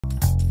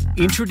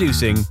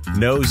Introducing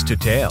Nose to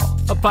Tail,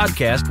 a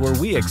podcast where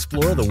we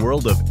explore the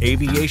world of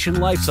aviation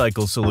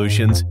lifecycle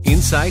solutions,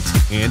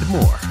 insights, and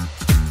more.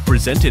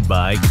 Presented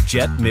by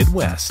Jet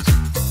Midwest.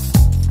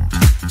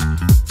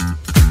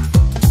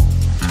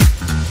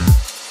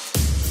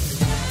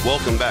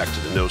 Welcome back to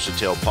the Nose to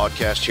Tail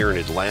podcast here in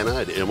Atlanta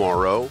at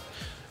MRO.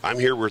 I'm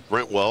here with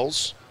Brent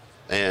Wells,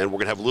 and we're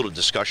going to have a little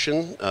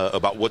discussion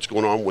about what's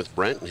going on with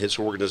Brent and his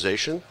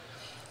organization.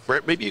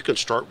 Brent, maybe you can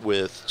start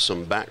with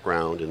some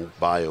background and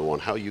bio on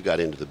how you got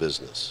into the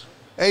business.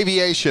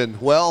 Aviation.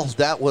 Well,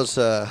 that was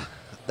a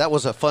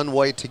fun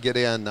way to get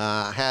in.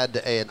 I had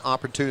an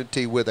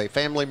opportunity with a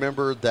family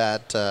member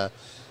that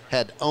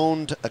had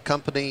owned a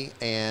company,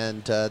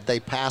 and they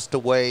passed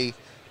away.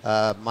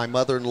 My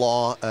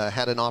mother-in-law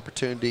had an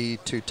opportunity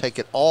to take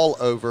it all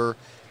over,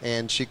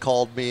 and she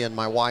called me and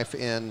my wife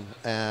in,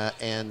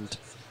 and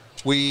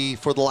we,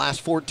 for the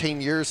last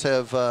 14 years,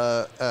 have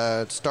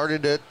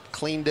started it,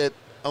 cleaned it,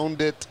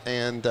 owned it,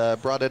 and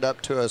brought it up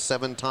to a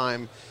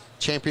 7-time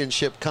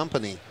championship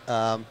company.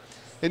 And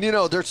you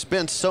know, there's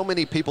been so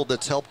many people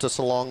that's helped us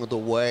along the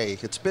way.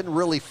 It's been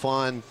really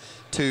fun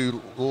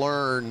to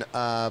learn.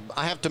 I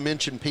have to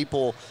mention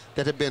people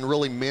that have been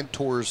really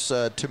mentors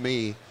to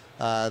me.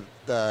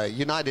 The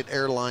United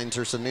Airlines,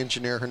 there's an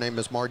engineer, her name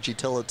is Margie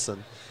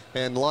Tillotson,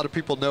 and a lot of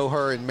people know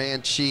her, and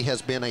man, she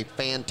has been a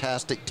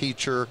fantastic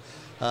teacher.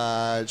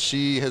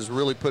 She has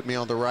really put me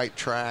on the right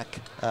track,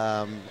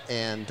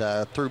 and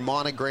through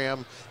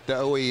Monogram, the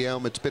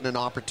OEM, it's been an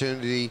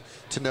opportunity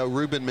to know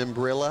Ruben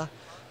Membrilla.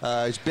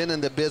 He's been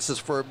in the business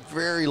for a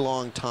very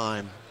long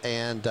time,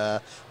 and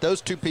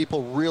those two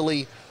people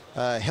really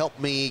helped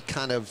me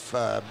kind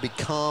of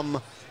become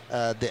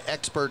the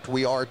expert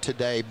we are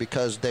today,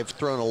 because they've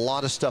thrown a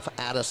lot of stuff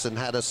at us and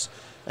had us,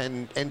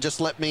 and just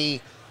let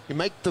me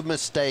make the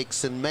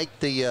mistakes and make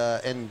the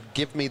and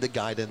give me the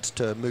guidance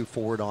to move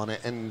forward on it,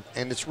 and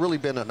it's really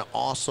been an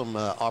awesome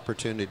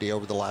opportunity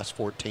over the last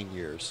 14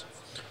 years.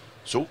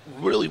 So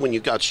really, when you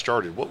got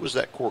started, what was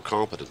that core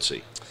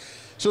competency?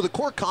 So the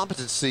core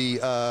competency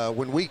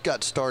when we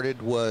got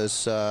started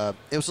was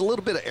it was a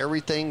little bit of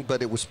everything,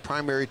 but it was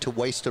primary to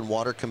waste and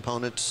water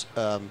components.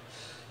 So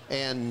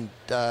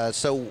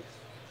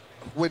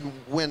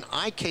when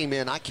I came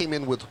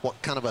in with what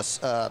kind of a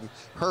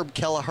Herb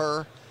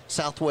Kelleher,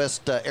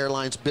 Southwest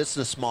Airlines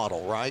business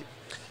model, right?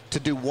 To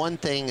do one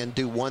thing and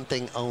do one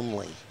thing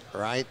only,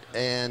 right?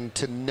 And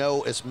to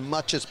know as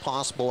much as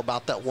possible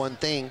about that one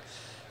thing,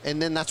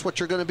 and then that's what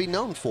you're going to be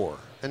known for.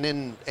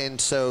 And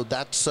so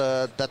that's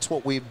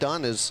what we've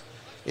done is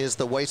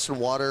the waste and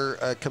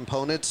water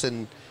components,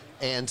 and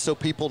so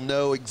people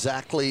know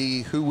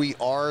exactly who we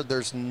are.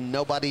 There's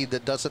nobody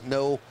that doesn't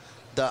know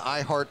the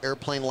I Heart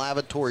Airplane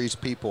Lavatories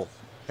people,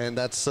 and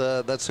that's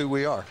who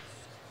we are.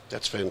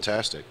 That's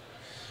fantastic.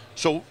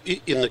 So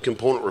in the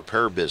component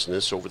repair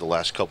business, over the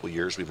last couple of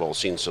years, we've all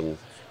seen some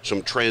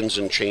trends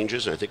and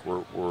changes, and I think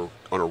we're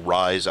on a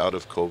rise out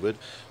of COVID.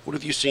 What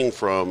have you seen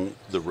from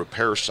the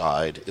repair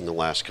side in the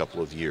last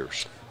couple of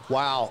years?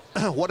 Wow,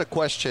 what a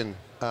question.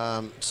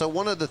 So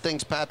one of the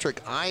things,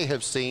 Patrick, I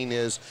have seen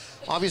is,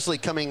 obviously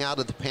coming out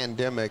of the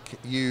pandemic,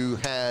 you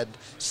had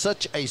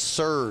such a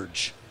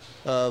surge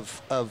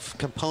of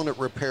component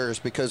repairs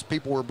because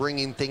people were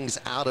bringing things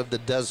out of the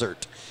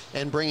desert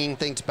and bringing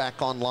things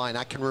back online.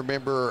 I can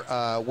remember,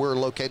 we're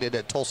located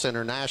at Tulsa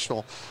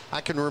International.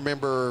 I can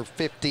remember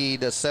 50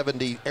 to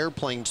 70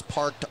 airplanes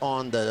parked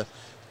on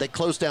they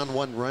closed down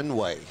one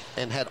runway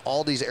and had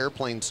all these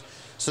airplanes.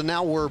 So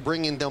now we're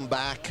bringing them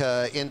back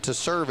into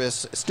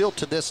service, still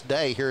to this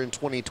day here in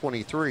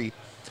 2023,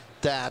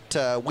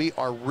 that we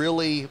are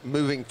really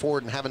moving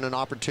forward and having an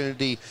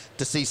opportunity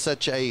to see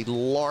such a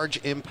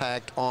large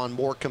impact on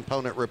more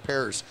component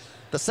repairs.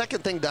 The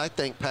second thing that I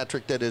think,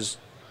 Patrick, that is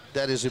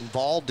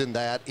involved in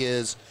that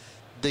is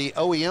the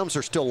OEMs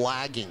are still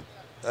lagging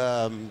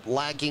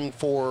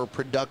for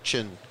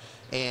production.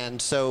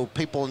 And so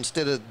people,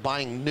 instead of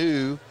buying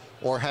new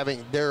or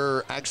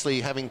they're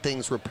actually having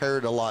things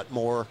repaired a lot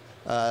more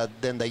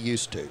than they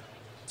used to.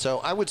 So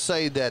I would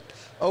say that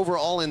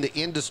overall in the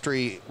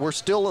industry, we're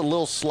still a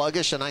little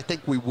sluggish, and I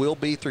think we will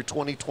be through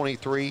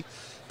 2023.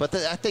 But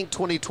I think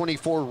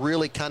 2024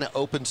 really kind of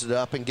opens it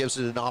up and gives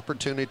it an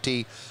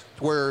opportunity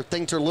where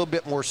things are a little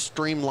bit more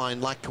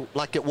streamlined,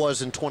 like it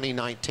was in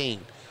 2019.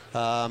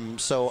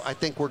 So I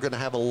think we're going to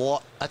have a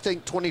lot. I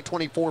think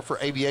 2024 for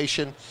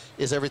aviation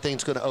is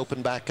everything's going to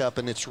open back up,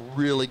 and it's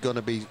really going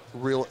to be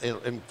real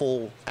in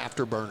full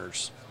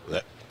afterburners.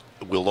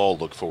 We'll all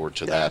look forward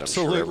to that.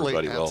 Absolutely, I'm sure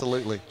everybody will.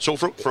 Absolutely. So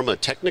from a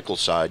technical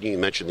side, you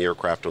mentioned the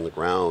aircraft on the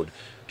ground.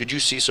 Did you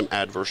see some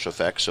adverse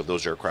effects of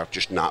those aircraft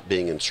just not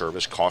being in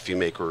service, coffee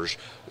makers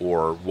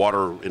or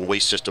water and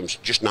waste systems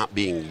just not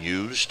being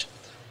used?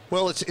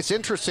 Well, it's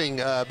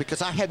interesting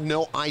because I had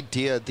no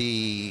idea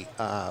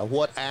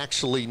what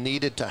actually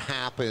needed to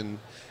happen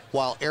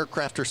while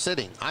aircraft are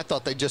sitting. I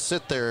thought they just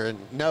sit there, and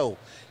no,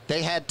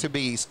 they had to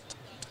be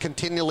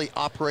continually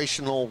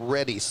operational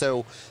ready.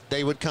 So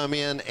they would come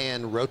in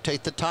and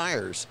rotate the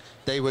tires.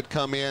 They would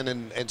come in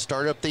and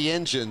start up the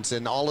engines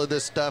and all of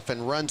this stuff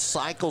and run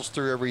cycles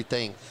through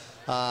everything.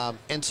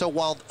 And so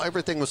while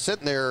everything was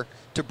sitting there,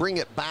 to bring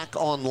it back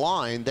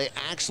online, they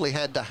actually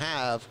had to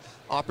have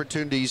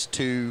opportunities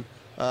to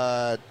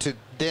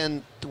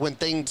then,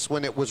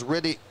 when it was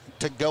ready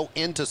to go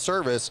into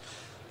service,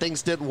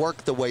 things didn't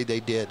work the way they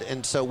did.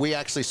 And so we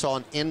actually saw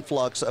an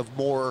influx of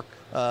more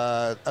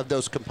of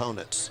those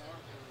components.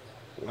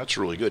 That's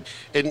really good.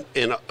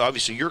 And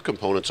obviously your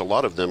components, a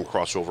lot of them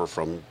cross over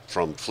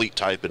from fleet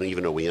type and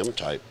even OEM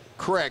type.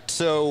 Correct.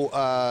 So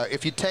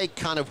if you take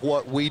kind of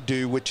what we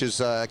do, which is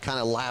kind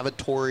of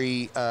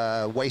lavatory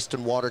waste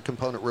and water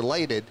component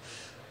related,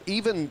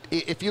 even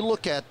if you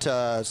look at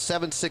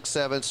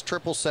 767s,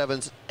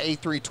 777s,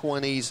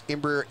 A320s,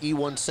 Embraer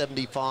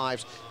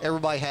E175s,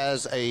 everybody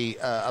has a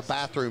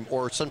bathroom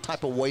or some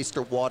type of waste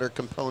or water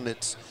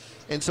components.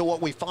 And so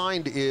what we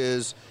find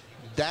is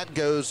that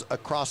goes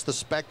across the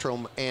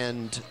spectrum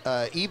and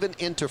even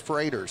into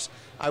freighters.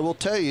 I will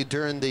tell you,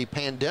 during the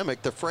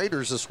pandemic, the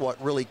freighters is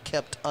what really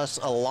kept us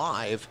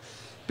alive,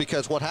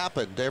 because what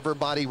happened?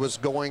 Everybody was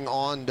going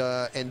on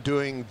and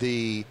doing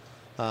the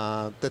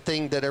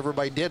thing that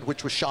everybody did,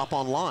 which was shop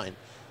online.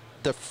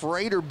 The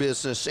freighter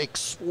business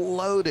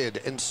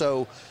exploded, and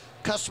so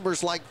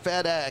customers like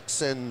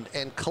FedEx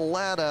and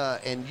Coletta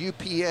and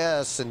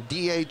UPS and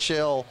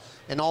DHL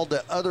and all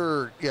the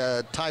other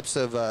types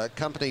of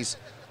companies,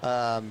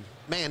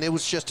 man, it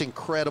was just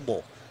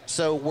incredible.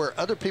 So where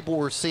other people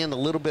were seeing a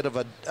little bit of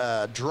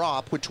a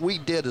drop, which we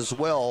did as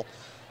well,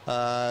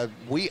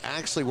 we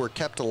actually were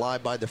kept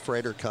alive by the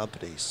freighter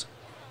companies.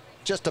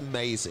 Just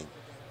amazing.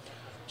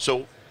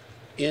 So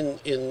in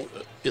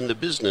the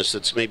business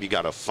that's maybe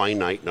got a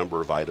finite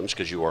number of items,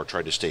 because you are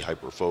trying to stay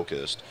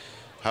hyper-focused,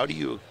 how do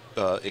you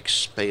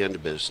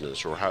expand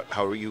business, or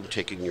how are you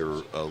taking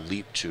your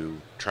leap to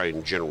try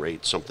and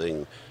generate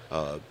something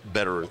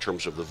better in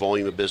terms of the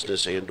volume of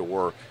business and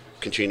or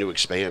continue to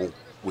expand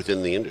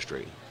within the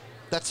industry?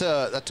 That's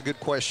a good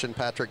question,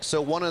 Patrick.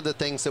 So one of the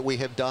things that we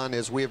have done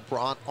is we have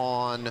brought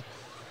on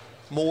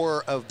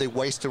more of the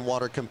waste and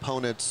water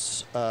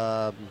components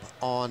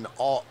on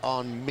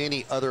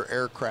many other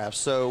aircraft.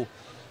 So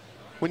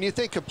when you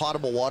think of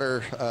potable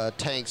water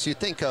tanks, you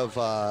think of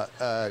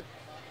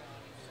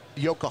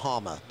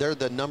Yokohama. They're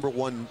the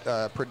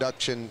 #1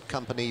 production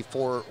company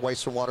for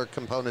waste and water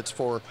components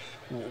for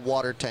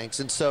water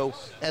tanks. And so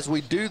as we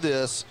do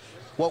this,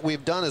 what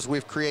we've done is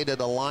we've created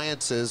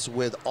alliances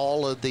with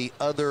all of the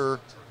other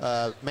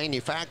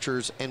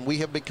manufacturers, and we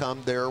have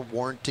become their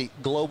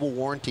global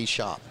warranty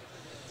shop.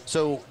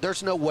 So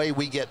there's no way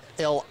we get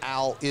El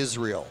Al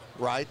Israel,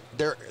 right?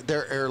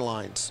 They're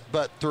airlines,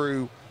 but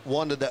through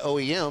one of the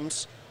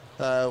OEMs,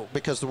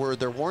 because we're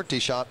their warranty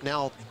shop,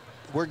 now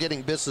we're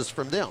getting business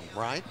from them,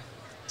 right?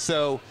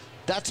 So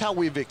that's how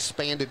we've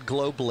expanded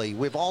globally.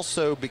 We've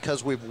also,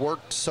 because we've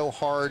worked so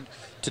hard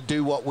to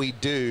do what we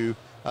do,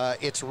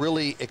 it's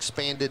really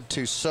expanded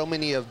to so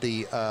many of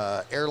the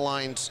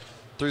airlines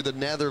through the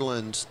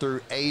Netherlands,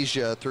 through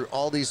Asia, through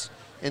all these.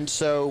 And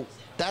so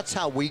that's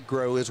how we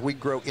grow, is we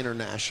grow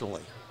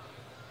internationally.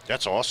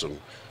 That's awesome.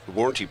 The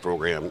warranty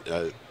program,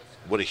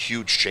 what a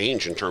huge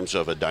change in terms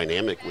of a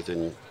dynamic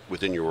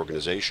within your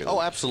organization.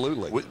 Oh,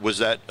 absolutely. Was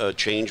that a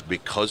change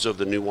because of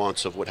the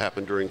nuance of what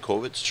happened during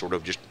COVID, sort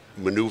of just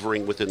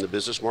maneuvering within the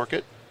business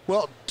market?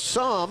 Well,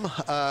 some,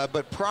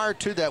 but prior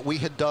to that, we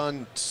had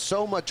done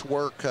so much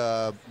work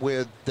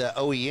with the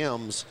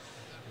OEMs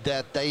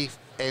that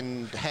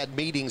and had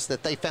meetings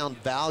that they found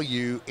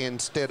value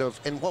instead of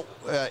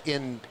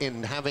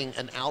in having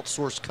an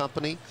outsourced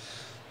company.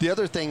 The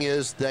other thing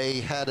is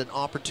they had an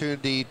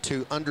opportunity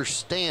to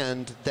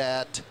understand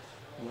that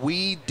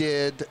we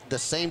did the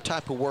same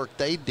type of work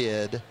they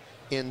did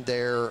in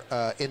their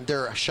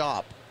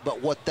shop,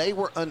 but what they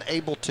were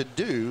unable to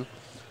do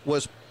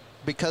was,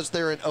 because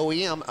they're an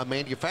OEM, a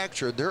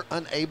manufacturer, they're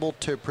unable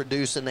to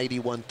produce an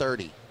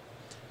 8130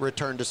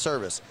 return to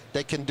service.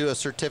 They can do a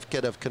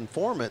certificate of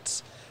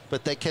conformance,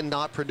 but they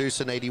cannot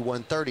produce an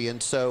 8130.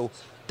 And so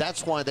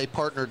that's why they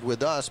partnered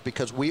with us,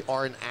 because we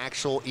are an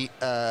actual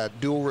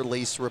dual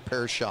release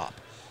repair shop.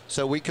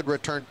 So we could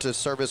return to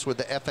service with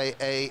the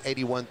FAA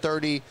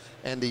 8130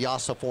 and the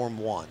YASA Form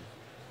 1.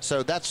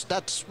 So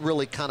that's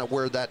really kind of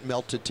where that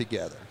melted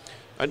together.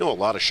 I know a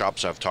lot of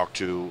shops I've talked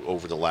to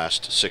over the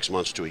last 6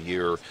 months to a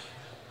year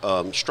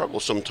struggle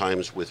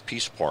sometimes with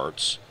piece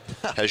parts.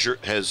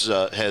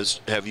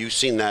 Have you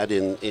seen that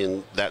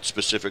in that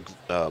specific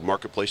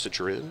marketplace that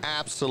you're in?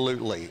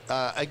 Absolutely.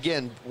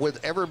 Again,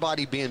 with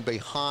everybody being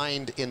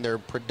behind in their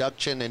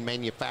production and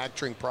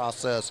manufacturing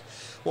process,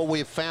 what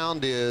we've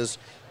found is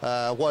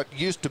what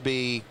used to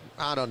be,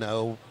 I don't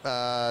know,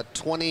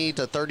 20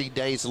 to 30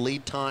 days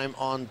lead time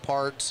on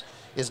parts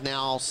is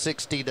now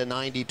 60 to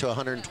 90 to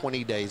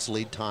 120 days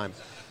lead time.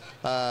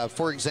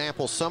 For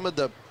example, some of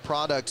the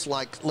products,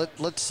 like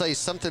let's say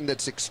something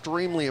that's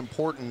extremely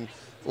important,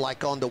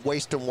 like on the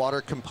waste and water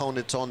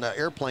components on the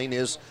airplane,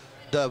 is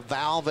the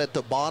valve at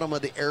the bottom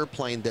of the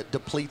airplane that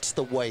depletes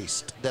the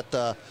waste, that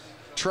the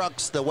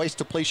trucks, the waste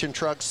depletion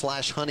trucks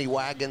 / honey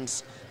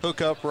wagons hook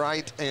up,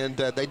 right, and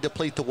they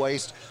deplete the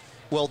waste.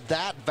 Well,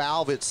 that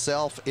valve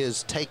itself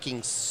is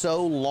taking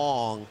so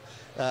long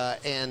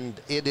And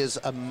it is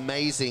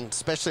amazing,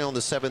 especially on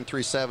the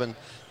 737,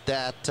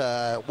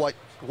 that what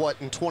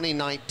in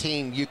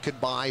 2019 you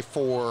could buy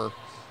for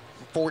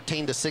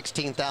 $14,000 to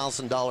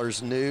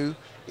 $16,000 new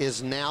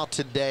is now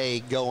today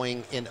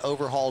going in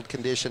overhauled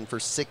condition for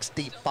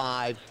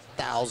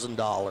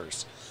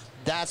 $65,000.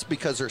 That's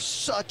because there's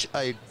such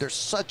a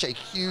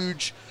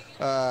huge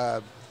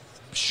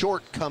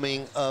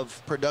shortcoming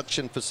of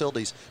production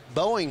facilities.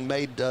 Boeing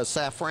made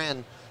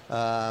Safran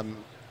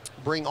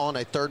bring on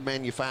a third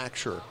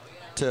manufacturer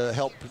to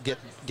help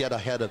get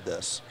ahead of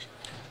this.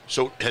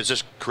 So has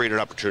this created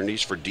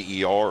opportunities for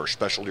DER or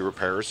specialty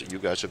repairs that you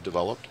guys have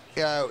developed?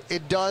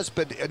 It does,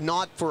 but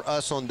not for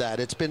us on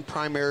that. It's been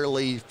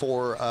primarily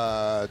for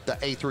the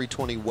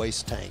A320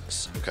 waste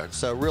tanks. Okay.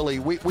 So really,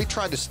 we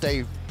try to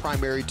stay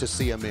primary to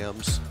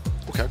CMMs.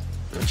 Okay,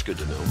 that's good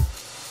to know.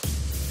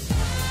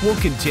 We'll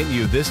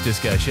continue this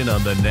discussion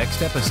on the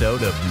next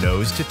episode of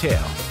Nose to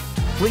Tail.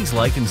 Please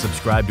like and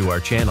subscribe to our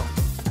channel.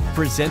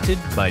 Presented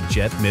by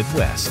Jet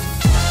Midwest.